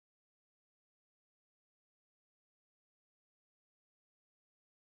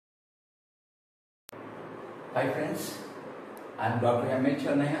Hi friends, I am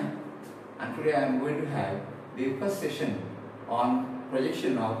Dr.M.H.Annaiah and today I am going to have the first session on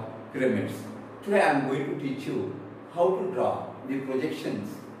projection of pyramids. Today I am going to teach you how to draw the projections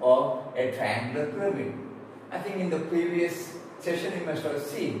of a triangular pyramid. I think in the previous session you must have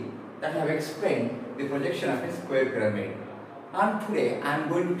seen that I have explained the projection of a square pyramid. And today I am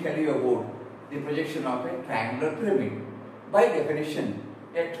going to tell you about the projection of a triangular pyramid. By definition,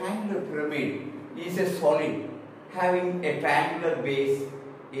 a triangular pyramid is a solid having a triangular base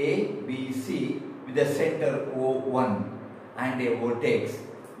A, B, C with a center O1 and a vertex.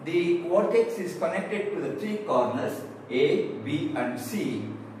 The vertex is connected to the three corners A, B and C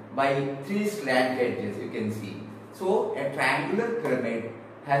by three slant edges, you can see. So a triangular pyramid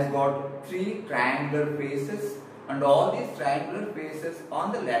has got three triangular faces and all these triangular faces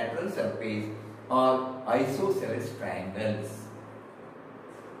on the lateral surface are isosceles triangles.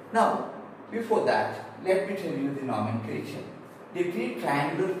 Now, before that, let me tell you the nomenclature. The three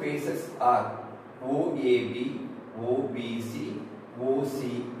triangular faces are OAB, OBC,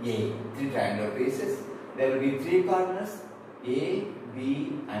 OCA. Three triangular faces. There will be three corners A,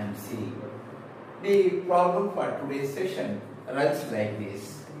 B and C. The problem for today's session runs like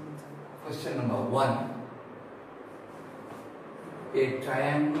this. Question number 1. A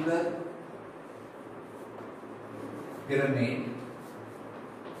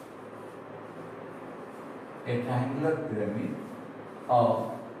triangular pyramid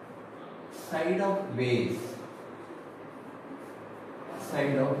of side of base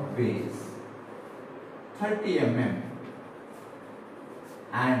 30 mm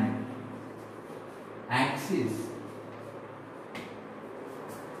and axis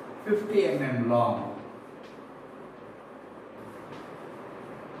 50 mm long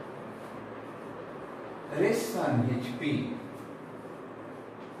rests on HP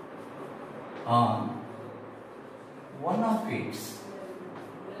on one of its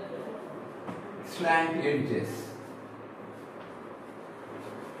slant edges,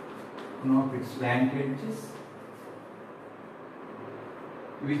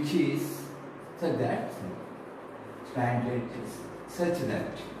 which is such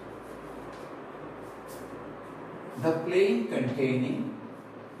that the plane containing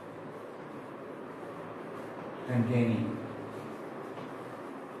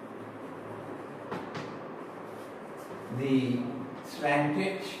the slant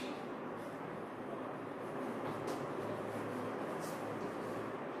edge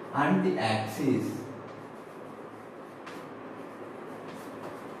and the axis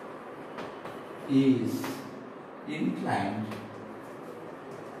is inclined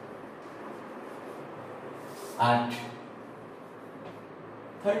at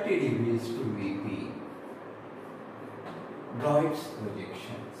 30 degrees to VP. Draw its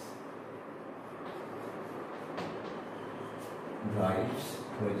projections.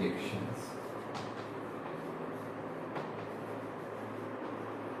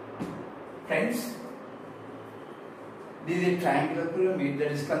 Friends, this is a triangular pyramid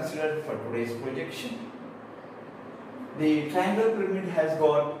that is considered for today's projection. The triangular pyramid has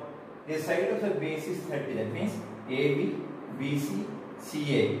got the side of the base is 30, that means AB, BC,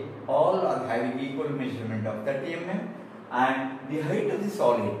 CA all are having equal measurement of 30 mm and the height of the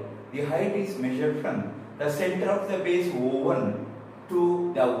solid, the height is measured from the center of the base O1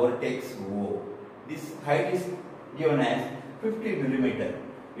 to the vertex O. This height is given as 50 mm.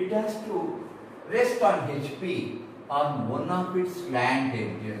 It has to rest on HP on one of its slant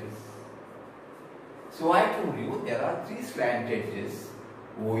edges. So I told you there are three slant edges,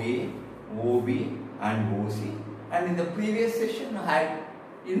 OA, OB and OC. And in the previous session I had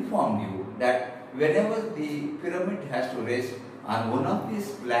informed you that whenever the pyramid has to rest on one of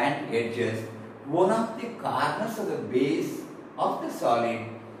these slant edges, one of the corners of the base of the solid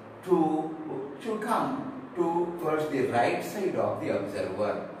should come towards the right side of the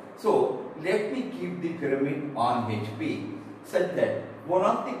observer. So let me keep the pyramid on HP such that one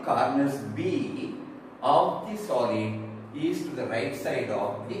of the corners B of the solid is to the right side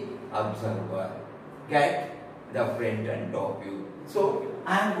of the observer. Get the front and top view. So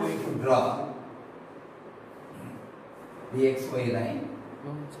I am going to draw the XY line.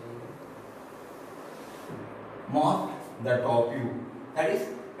 Mark the top view. That is,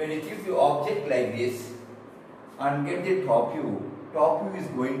 when you keep the object like this and get the top view is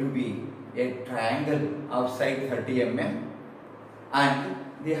going to be a triangle of side 30 mm and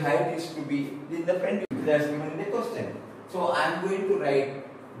the height is to be in the front view that's given in the question. So I am going to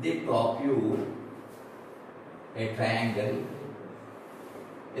write the top view, a triangle,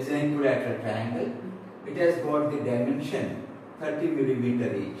 is an equilateral triangle. It has got the dimension 30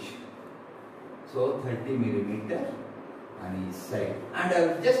 mm each. So 30 millimeter on each side. And I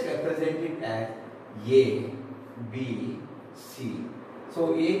will just represent it as A, B, C.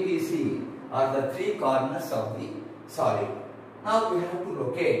 So A, B, C are the three corners of the solid. Now we have to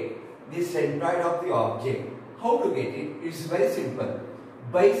locate the centroid of the object. How to get it? It's very simple.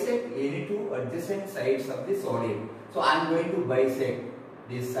 Bisect any two adjacent sides of the solid. So I am going to bisect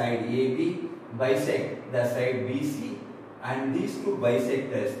this side AB, bisect the side BC, and these two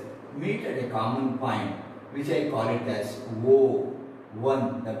bisectors meet at a common point, which I call it as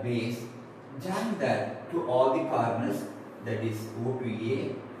O1, the base. Join that to all the corners, that is O to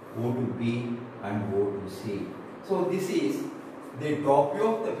A, O to B, and O to C. So this is the top view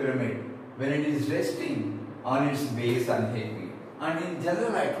of the pyramid when it is resting on its base on HP. And in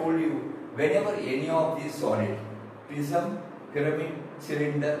general, I told you, whenever any of these solids, prism, pyramid,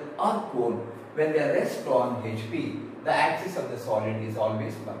 cylinder or cone, when they rest on HP, the axis of the solid is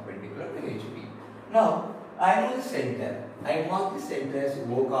always perpendicular to HP. Now, I know the center. I mark the center as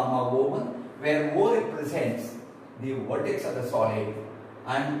O, O1, where O represents the vertex of the solid,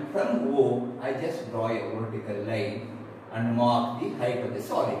 and from O, I just draw a vertical line and mark the height of the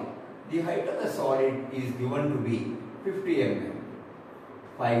solid. The height of the solid is given to be 50 mm,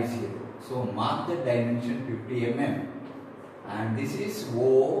 50. So mark the dimension 50 mm, and this is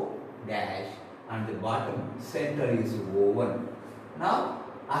O dash, and the bottom center is O1. Now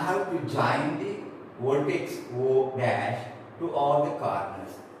I have to join the vertex O dash to all the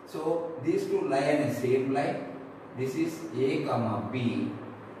corners. So these two lie on the same line. This is A comma B,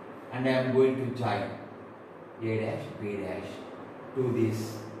 and I am going to join A dash B dash to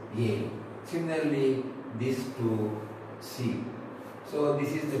this A. Similarly, this to C. So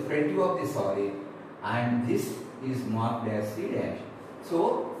this is the front view of the solid, and this is marked as C dash.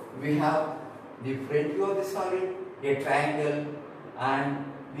 So we have the front view of the solid, a triangle, and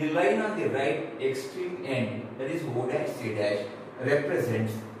the line on the right extreme end, that is O dash C dash,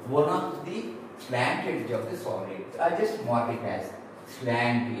 represents one of the slant edge of the solid. I just mark it as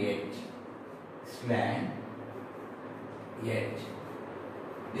slant edge. Slant edge.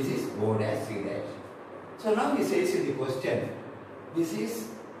 This is O dash C dash. So now he says in the question, this is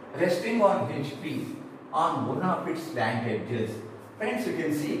resting on HP on one of its slant edges. Friends, you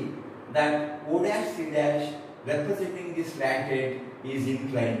can see that O dash C dash representing this slant edge is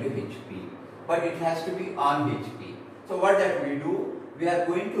inclined to HP, but it has to be on HP. So what that we do? We are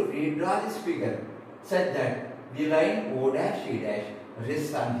going to redraw this figure such that the line O dash C dash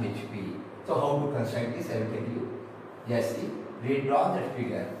rests on HP. So how to construct this? I will tell you. Yes, see, redraw that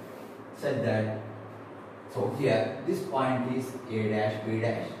figure such that, so here this point is A dash B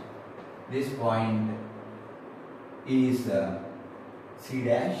dash, this point is C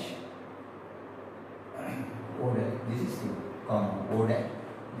dash, O dash, this is C, comma O dash,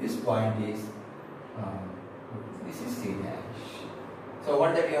 this point is this is C dash. So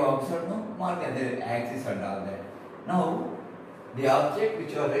what that you have observed now? Mark the axis and all that. Now the object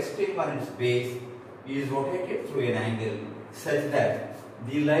which you are resting on its base is rotated through an angle such that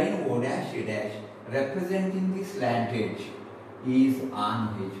the line O dash A dash representing the slant edge is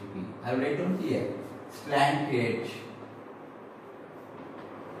on HP. I will write down here slant edge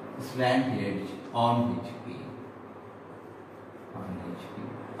on HP.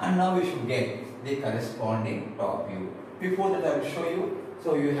 And now we should get the corresponding top view. Before that I will show you.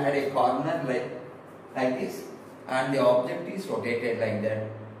 So you had a corner like this, and the object is rotated like that.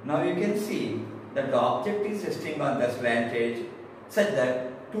 Now you can see that the object is resting on the slant edge such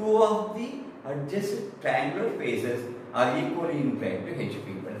that two of the adjacent triangular faces are equally inclined to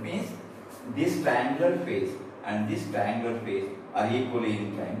HP. That means this triangular face and this triangular face are equally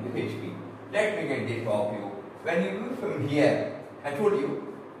inclined to HP. Let me get the top view. When you view from here, I told you,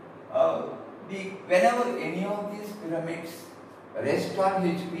 whenever any of these pyramids rest on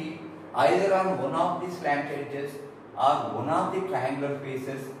HP, either on one of the slant edges or one of the triangular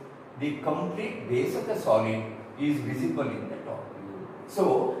faces, the complete base of the solid is visible in the top view.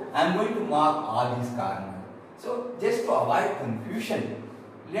 So I am going to mark all these corners. So just to avoid confusion,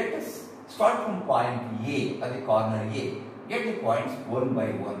 let us start from point A, at the corner A, get the points one by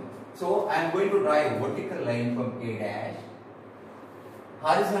one. So I am going to draw a vertical line from A dash,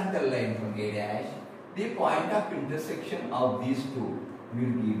 horizontal line from A dash. The point of intersection of these two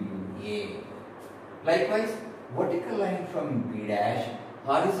will give you A. Likewise, vertical line from B dash,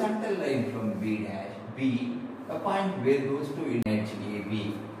 horizontal line from B dash, B, the point where those two unite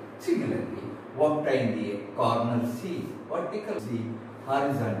AB. Similarly, what time the corner C, vertical C,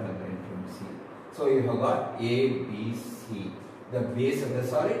 horizontal line from C. So you have got A, B, C, the base of the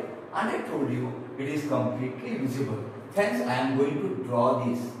solid, and I told you it is completely visible. Hence, I am going to draw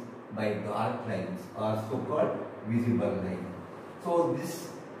this by dark lines or so-called visible line. So this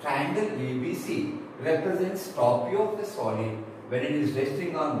triangle ABC represents top view of the solid when it is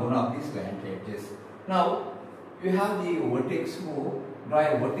resting on one of these slant edges. Now you have the vertex O, draw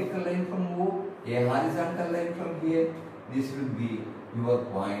a vertical line from O, a horizontal line from here. This will be your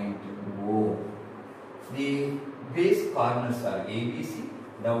point O. The base corners are ABC,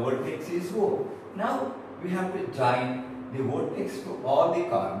 the vertex is O. Now we have to join the vertex to all the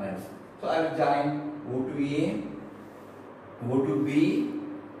corners. So I will join O to A, O to B,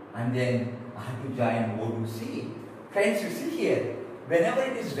 and then I have to join O to C. Friends, you see here, whenever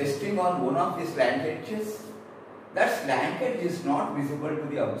it is resting on one of these slant edges, that slant edge is not visible to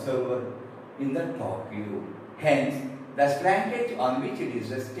the observer in the top view. Hence, the slant edge on which it is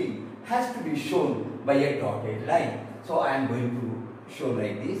resting has to be shown by a dotted line. So I am going to show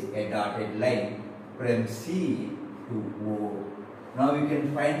like this, a dotted line from C to O. Now you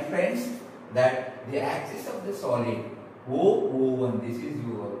can find, friends, that the axis of the solid O1, this is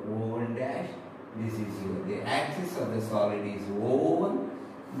your O1 dash, this is your, the axis of the solid is O1,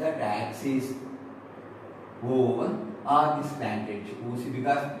 that axis O1 are the slant edge OC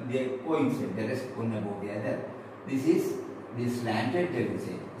because they coincide, they rest one above the other. This is the slant edge, let me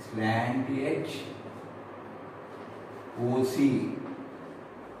say, slant edge OC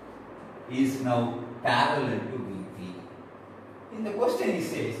is now parallel to BP. In the question it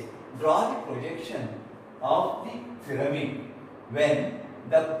says, draw the projection of the pyramid when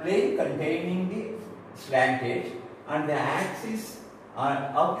the plane containing the slant edge and the axis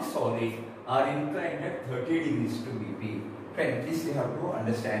of the solid are inclined at 30 degrees to BP. Friend, this you have to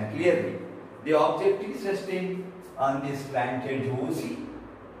understand clearly. The object is resting on this slant edge OC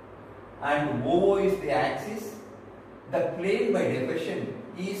and OO is the axis. The plane by definition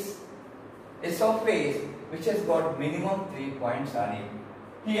is a surface which has got minimum 3 points on it.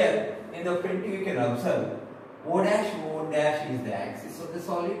 Here in the front you can observe O dash is the axis of the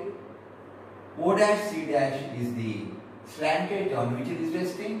solid, O dash C dash is the slant edge on which it is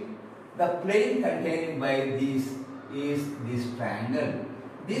resting. The plane containing by this is this triangle.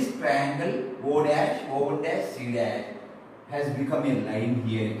 This triangle O1 dash C dash has become a line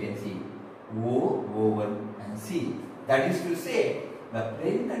here, you can see O, O1 and C. That is to say, the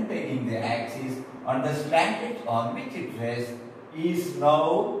plane containing the axis on the slant edge on which it rests is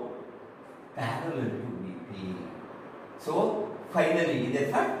now parallel to BP. So finally, in the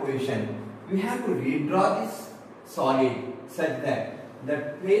third position, we have to redraw this solid such that the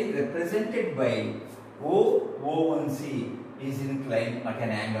plane represented by O1C is inclined at an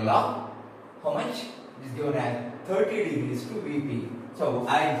angle of how much? It is given as 30 degrees to BP. So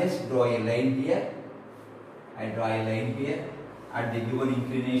I just draw a line here. I draw a line here at the given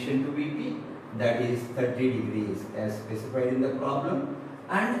inclination to BP, that is 30 degrees as specified in the problem,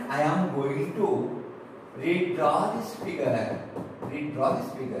 and I am going to redraw this figure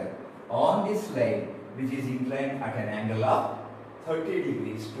on this line which is inclined at an angle of 30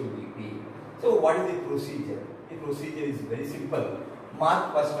 degrees to BP. So what is the procedure? The procedure is very simple.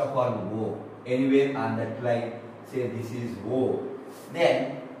 Mark first of all O, anywhere on that line, say this is O.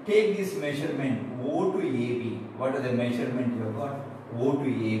 Then take this measurement O to AB. What are the measurement you have got? O to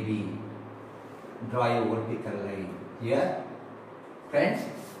AB. Draw a vertical line here. Friends,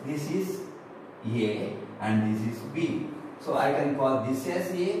 this is A and this is B. So I can call this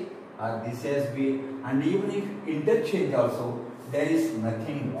as A or this as B, and even if interchange also, there is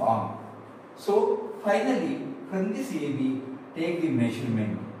nothing wrong. So finally, from this AB, take the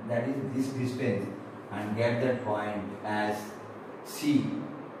measurement, that is this distance, and get that point as C.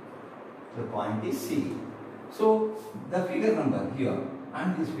 The point is C. So the figure number here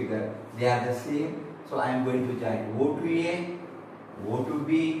and this figure, they are the same. So I am going to join O to A, O to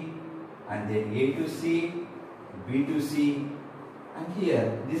B, and then A to C, B to C, and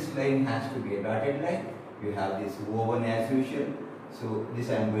here this line has to be a dotted line. You have this O1 as usual. So this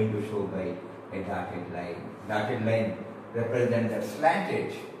I am going to show by a dotted line. Dotted line represents the slant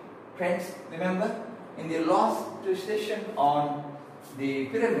edge. Friends, remember in the last session on the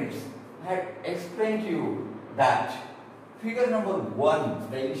pyramids, I had explained to you that figure number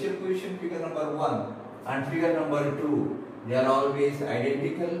 1, the initial position figure number 1 and figure number 2, they are always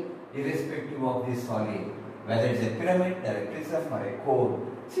identical irrespective of this solid, whether it is a pyramid or a prism or a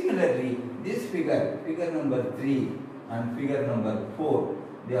cone. Similarly, this figure number 3 and figure number 4,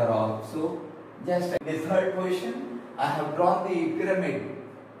 they are also just in the third position. I have drawn the pyramid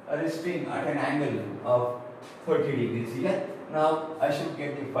resting at an angle of 30 degrees here. Now I should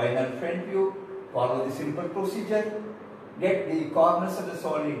get the final front view, follow the simple procedure, get the corners of the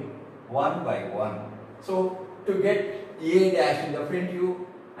solid one by one. So to get A dash in the front view,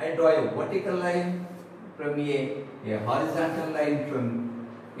 I draw a vertical line from A horizontal line from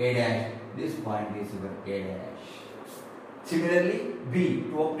A dash. This point is your A dash. Similarly, B,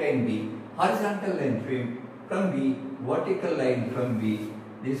 to obtain B, horizontal line from B, vertical line from B,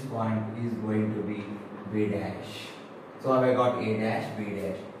 this point is going to be B dash. So I got A dash, B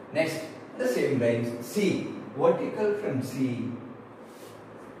dash. Next, the same lines, C, vertical from C,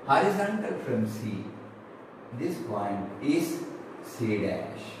 horizontal from C, this point is C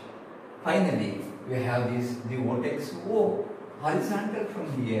dash. Finally, we have the vertex O, horizontal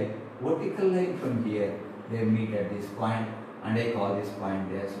from here, vertical line from here, they meet at this point, and I call this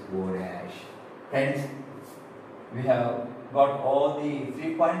point as O dash. Friends, we have got all the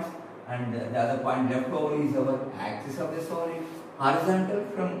 3 points, and the other point left over is our axis of the solid. Horizontal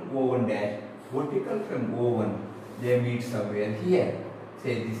from O1 dash, vertical from O1, they meet somewhere here.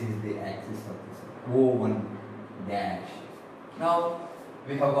 Say this is the axis of this O1 dash. Now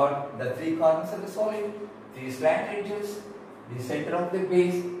we have got the 3 corners of the solid, 3 slant edges, the center of the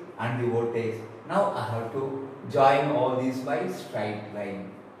base and the vertex. Now I have to join all these by straight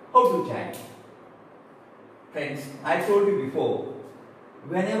line. How to join? Friends, I told you before,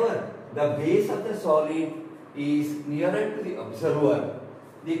 whenever the base of the solid is nearer to the observer,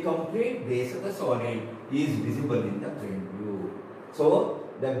 the complete base of the solid is visible in the front view. So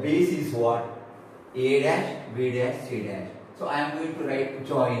the base is what? A dash, B dash, C dash. So I am going to write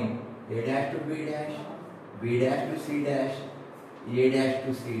join A dash to B dash, B dash to C dash, A dash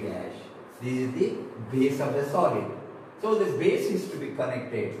to C dash. This is the base of the solid. So the base is to be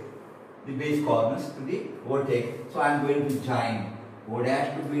connected, the base corners to the vertex. So I am going to join O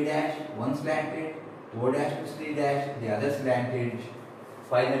dash to B dash, one slanted, O dash to C dash, the other slanted.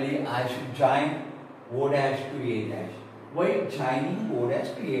 Finally, I should join O dash to A dash. While joining O dash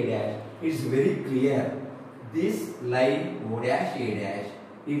to A dash, it's very clear. This line O dash A dash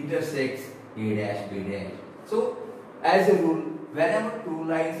intersects A dash B dash. So, as a rule, whenever 2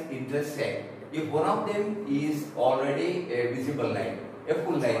 lines intersect, if one of them is already a visible line, a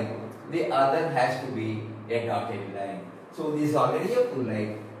full line, the other has to be a dotted line. So, this is already a full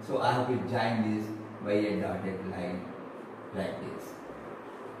line. So, I have to join this by a dotted line like this.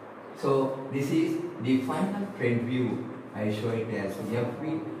 So, this is the final front view. I show it as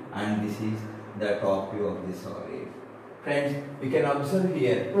FV, and this is the top view of the solid. Friends, we can observe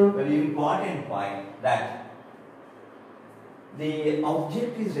here a very important point that the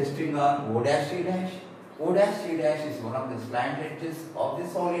object is resting on O dash C dash. O dash C dash is one of the slant edges of the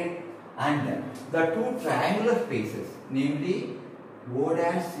solid, and the 2 triangular faces, namely O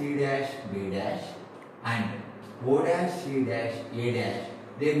dash C dash B dash and O dash C dash A dash,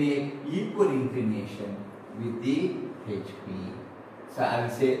 they make equal inclination with the HP. So I will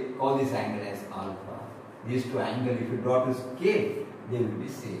say call this angle as alpha. These 2 angles, if you draw to scale, they will be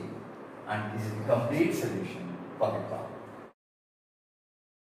same. And this is the complete solution for the problem.